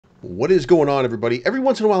What is going on, everybody? Every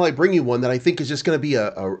once in a while I bring you one that I think is just going to be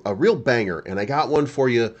a real banger, and I got one for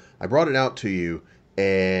you. I brought it out to you,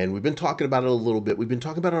 and we've been talking about it a little bit. We've been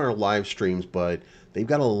talking about it on our live streams, but they've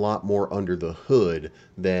got a lot more under the hood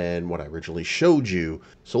than what I originally showed you.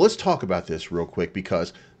 So let's talk about this real quick,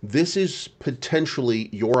 because this is potentially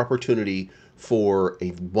your opportunity for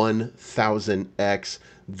a 1000x.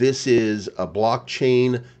 This is a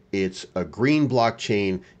blockchain. It's a green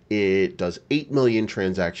blockchain. It does 8 million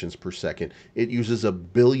transactions per second. It uses a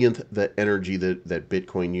billionth the energy that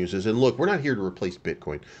Bitcoin uses. And look, we're not here to replace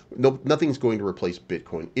Bitcoin. No, nothing's going to replace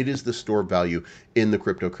Bitcoin. It is the store of value in the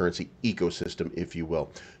cryptocurrency ecosystem, if you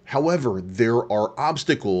will. However, there are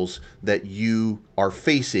obstacles that you are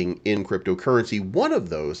facing in cryptocurrency. One of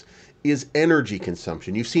those is energy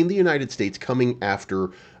consumption. You've seen the United States coming after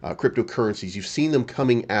cryptocurrencies. You've seen them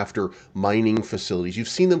coming after mining facilities. You've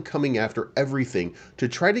seen them coming after everything to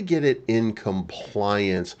try to get it in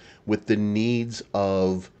compliance with the needs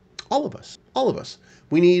of all of us. All of us.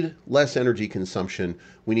 We need less energy consumption.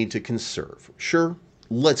 We need to conserve. Sure,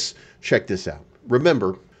 let's check this out.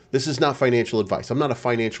 Remember, this is not financial advice. I'm not a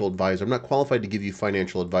financial advisor. I'm not qualified to give you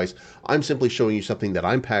financial advice. I'm simply showing you something that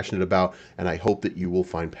I'm passionate about, and I hope that you will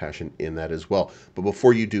find passion in that as well. But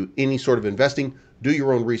before you do any sort of investing, do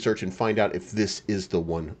your own research and find out if this is the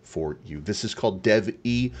one for you. This is called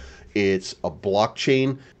DevE. It's a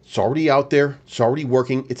blockchain. It's already out there. It's already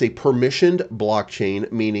working. It's a permissioned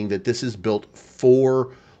blockchain, meaning that this is built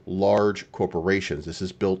for large corporations. This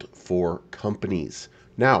is built for companies.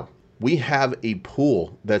 Now, we have a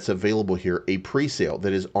pool that's available here, a pre-sale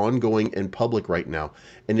that is ongoing and public right now,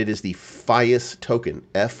 and it is the FIAS token,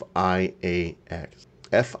 F-I-A-X,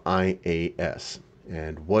 F-I-A-S.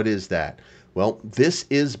 And what is that? Well, this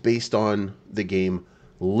is based on the game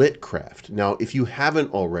Litcraft. Now, if you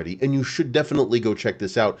haven't already, and you should definitely go check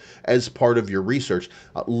this out as part of your research,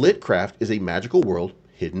 Litcraft is a magical world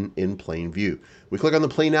hidden in plain view. We click on the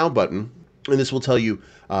Play Now button, and this will tell you,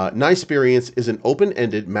 Nysperience is an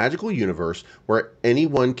open-ended magical universe where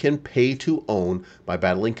anyone can pay to own by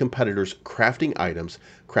battling competitors, crafting items,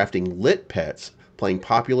 crafting lit pets, playing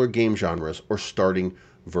popular game genres, or starting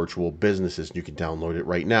virtual businesses. You can download it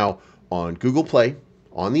right now on Google Play,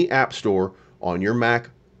 on the App Store, on your Mac,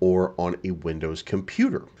 or on a Windows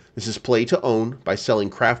computer. This is play to own by selling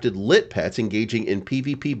crafted lit pets, engaging in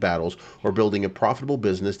PvP battles, or building a profitable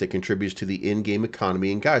business that contributes to the in-game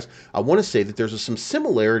economy. And guys, I want to say that there's some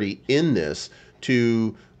similarity in this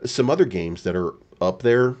to some other games that are up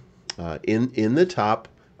there in the top,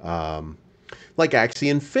 like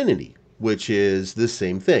Axie Infinity, which is the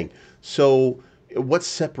same thing. So what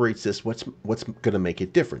separates this? What's going to make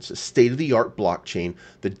it different? A state-of-the-art blockchain.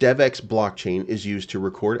 The DevX blockchain is used to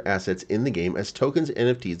record assets in the game as tokens,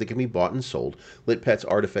 NFTs that can be bought and sold, lit pets,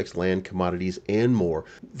 artifacts, land, commodities, and more.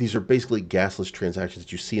 These are basically gasless transactions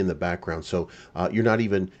that you see in the background. So you're not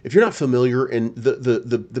even, if you're not familiar, and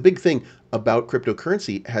the big thing about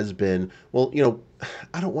cryptocurrency has been, well, you know,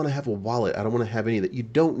 I don't want to have a wallet. I don't want to have any of that. You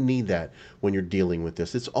don't need that when you're dealing with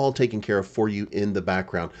this. It's all taken care of for you in the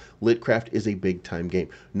background. Litcraft is a big time game.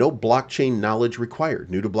 No blockchain knowledge required.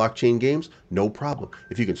 New to blockchain games? No problem.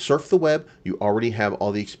 If you can surf the web, you already have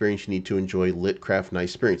all the experience you need to enjoy Litcraft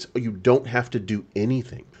Nysperience. You don't have to do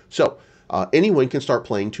anything. So anyone can start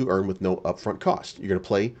playing to earn with no upfront cost. You're going to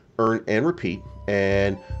play, earn, and repeat.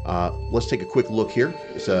 And let's take a quick look here.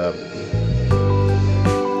 It's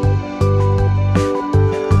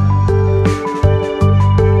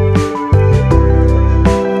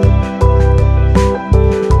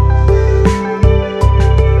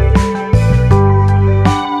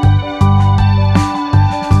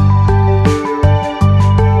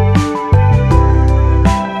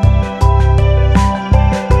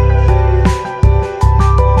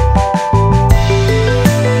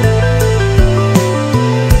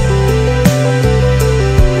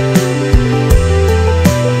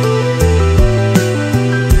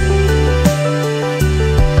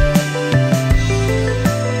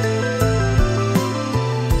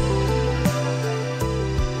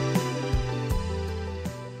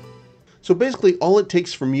So basically, all it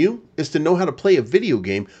takes from you is to know how to play a video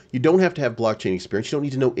game. You don't have to have blockchain experience. You don't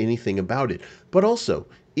need to know anything about it. But also,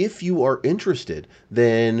 if you are interested,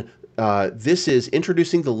 then this is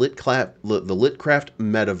introducing the Litcraft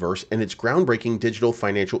metaverse and its groundbreaking digital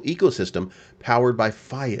financial ecosystem powered by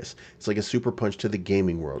FIAS. It's like a super punch to the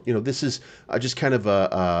gaming world. You know, this is just kind of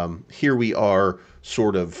a here we are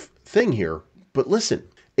sort of thing here. But listen.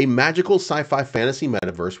 A magical sci-fi fantasy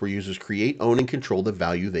metaverse where users create, own, and control the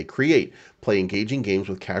value they create. Play engaging games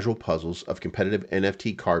with casual puzzles of competitive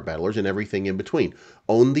NFT card battlers and everything in between.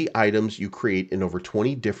 Own the items you create in over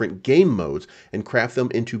 20 different game modes and craft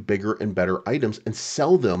them into bigger and better items and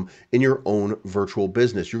sell them in your own virtual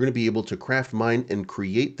business. You're going to be able to craft, mine, and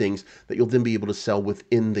create things that you'll then be able to sell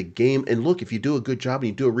within the game. And look, if you do a good job and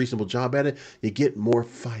you do a reasonable job at it, you get more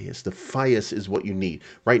FIAS. The FIAS is what you need.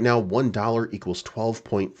 Right now, $1 equals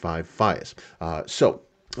 12.5 FIAS.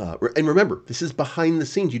 And remember, this is behind the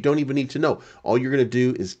scenes. You don't even need to know. All you're going to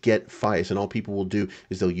do is get FIAS, and all people will do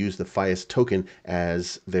is they'll use the FIAS token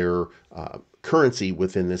as their currency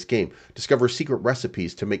within this game. Discover secret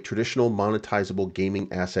recipes to make traditional monetizable gaming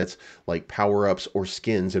assets like power-ups or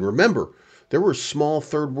skins. And remember, there were small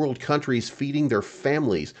third world countries feeding their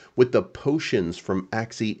families with the potions from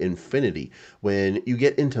Axie Infinity. When you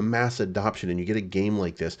get into mass adoption and you get a game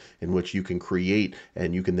like this in which you can create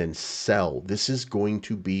and you can then sell, this is going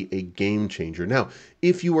to be a game changer. Now,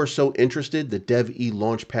 if you are so interested, the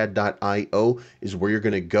develaunchpad.io is where you're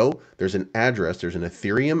going to go. There's an address, there's an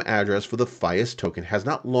Ethereum address for the FIAS token. It has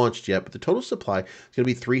not launched yet, but the total supply is going to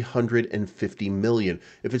be 350 million.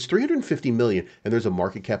 If it's 350 million and there's a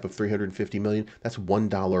market cap of 350 million, that's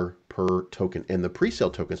 $1 per token. And the pre-sale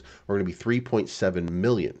tokens are going to be 3.7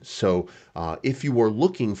 million. So if you are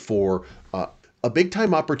looking for a big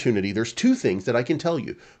time opportunity, there's two things that I can tell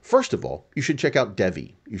you. First of all, you should check out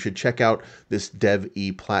Devi. You should check out this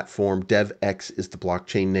DevE platform. DevX is the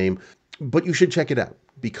blockchain name, but you should check it out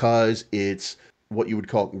because it's what you would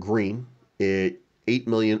call green. It 8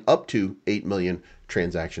 million, up to 8 million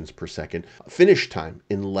transactions per second. Finish time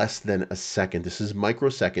in less than a second. This is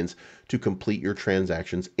microseconds to complete your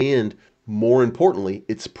transactions. And more importantly,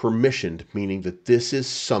 it's permissioned, meaning that this is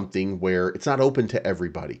something where it's not open to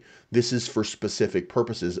everybody. This is for specific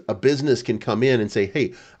purposes. A business can come in and say,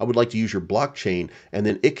 hey, I would like to use your blockchain, and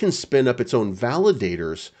then it can spin up its own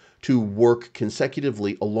validators to work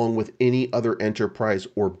consecutively along with any other enterprise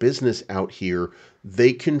or business out here.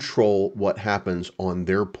 They control what happens on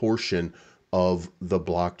their portion of the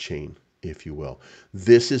blockchain, if you will.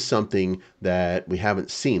 This is something that we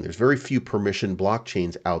haven't seen. There's very few permissioned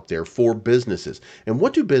blockchains out there for businesses. And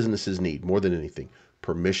what do businesses need more than anything?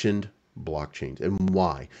 Permissioned blockchains. And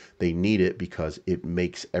why? They need it because it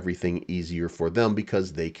makes everything easier for them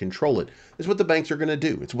because they control it. It's what the banks are going to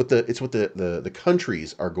do. It's what the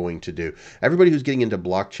countries are going to do. Everybody who's getting into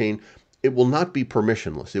blockchain, it will not be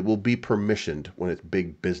permissionless. It will be permissioned when it's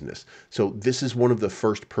big business. So this is one of the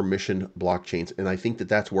first permissioned blockchains, and I think that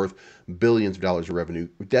that's worth billions of dollars of revenue.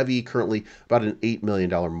 Devi currently about an $8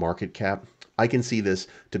 million market cap. I can see this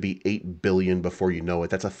to be 8 billion before you know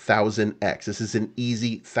it. That's 1,000x. This is an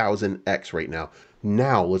easy 1,000x right now.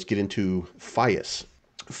 Now let's get into FIAS.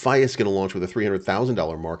 FIAS is going to launch with a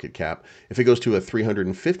 $300,000 market cap. If it goes to a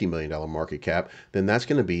 $350 million market cap, then that's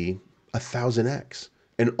going to be 1,000x.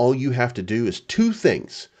 And all you have to do is two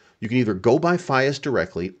things. You can either go buy FIAS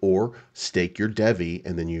directly or stake your Devi,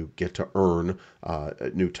 and then you get to earn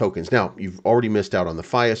new tokens. Now, you've already missed out on the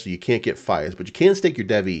FIAS, so you can't get FIAS, but you can stake your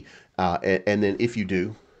Devi. And then if you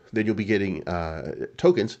do, then you'll be getting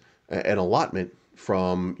tokens, an allotment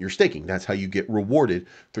from your staking. That's how you get rewarded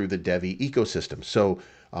through the Devi ecosystem. So,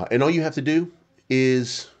 and all you have to do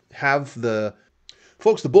is have the...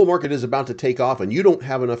 Folks, the bull market is about to take off and you don't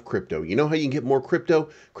have enough crypto. You know how you can get more crypto?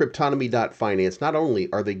 Cryptonomy.finance. Not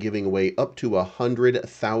only are they giving away up to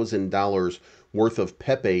 $100,000 worth of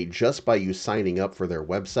Pepe just by you signing up for their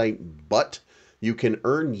website, but you can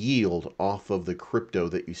earn yield off of the crypto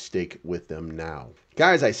that you stake with them now.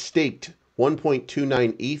 Guys, I staked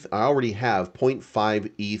 1.29 ETH. I already have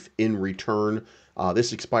 0.5 ETH in return.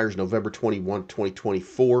 This expires November 21,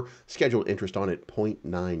 2024. Scheduled interest on it,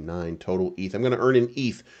 0.99 total ETH. I'm going to earn an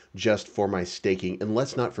ETH just for my staking. And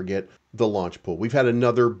let's not forget the launch pool. We've had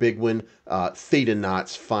another big one. Theta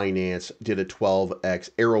Knots Finance did a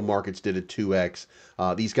 12x. Arrow Markets did a 2x.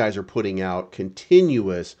 These guys are putting out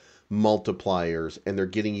continuous multipliers, and they're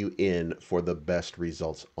getting you in for the best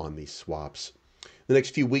results on these swaps. The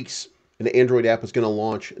next few weeks, an Android app is going to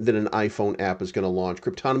launch, then an iPhone app is going to launch.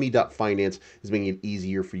 Cryptonomy.finance is making it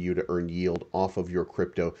easier for you to earn yield off of your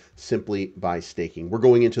crypto simply by staking. We're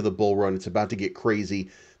going into the bull run. It's about to get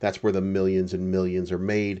crazy. That's where the millions and millions are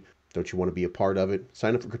made. Don't you want to be a part of it?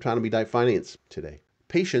 Sign up for Cryptonomy.finance today.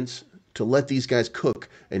 Patience to let these guys cook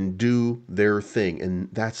and do their thing. And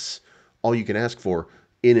that's all you can ask for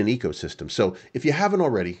in an ecosystem. So if you haven't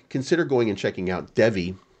already, consider going and checking out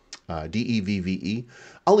Devi. DEVVE.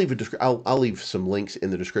 I'll leave some links in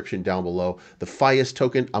the description down below. The FIAS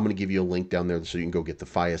token, I'm going to give you a link down there so you can go get the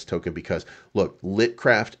FIAS token because look,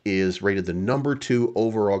 Litcraft is rated the #2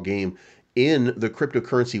 overall game in the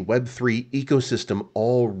cryptocurrency Web3 ecosystem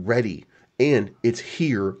already, and it's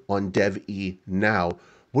here on DevE now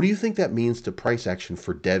What do you think that means to price action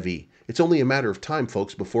for DevE? It's only a matter of time,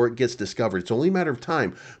 folks, before it gets discovered. It's only a matter of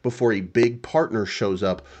time before a big partner shows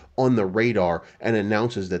up on the radar and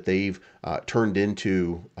announces that they've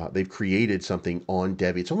they've created something on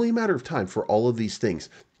DevE. It's only a matter of time for all of these things.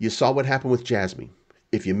 You saw what happened with Jasmine.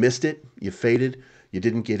 If you missed it, you faded, you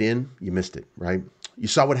didn't get in, you missed it, right? You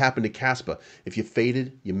saw what happened to Caspa. If you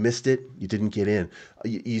faded, you missed it, you didn't get in.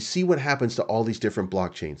 You see what happens to all these different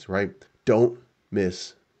blockchains, right? Don't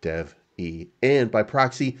miss DevE. And by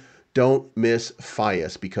proxy, don't miss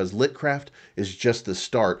Fias, because Litcraft is just the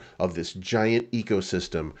start of this giant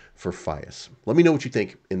ecosystem for Fias. Let me know what you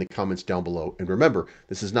think in the comments down below. And remember,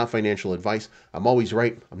 this is not financial advice. I'm always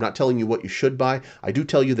right. I'm not telling you what you should buy. I do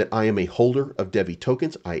tell you that I am a holder of DevE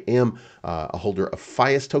tokens. I am a holder of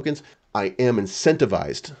Fias tokens. I am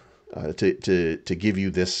incentivized to give you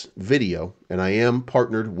this video, and I am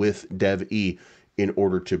partnered with DevE in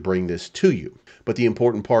order to bring this to you. But the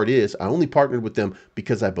important part is I only partnered with them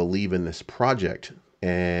because I believe in this project.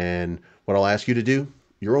 And what I'll ask you to do,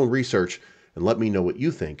 your own research, and let me know what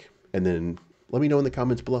you think. And then let me know in the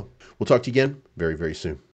comments below. We'll talk to you again very, very soon.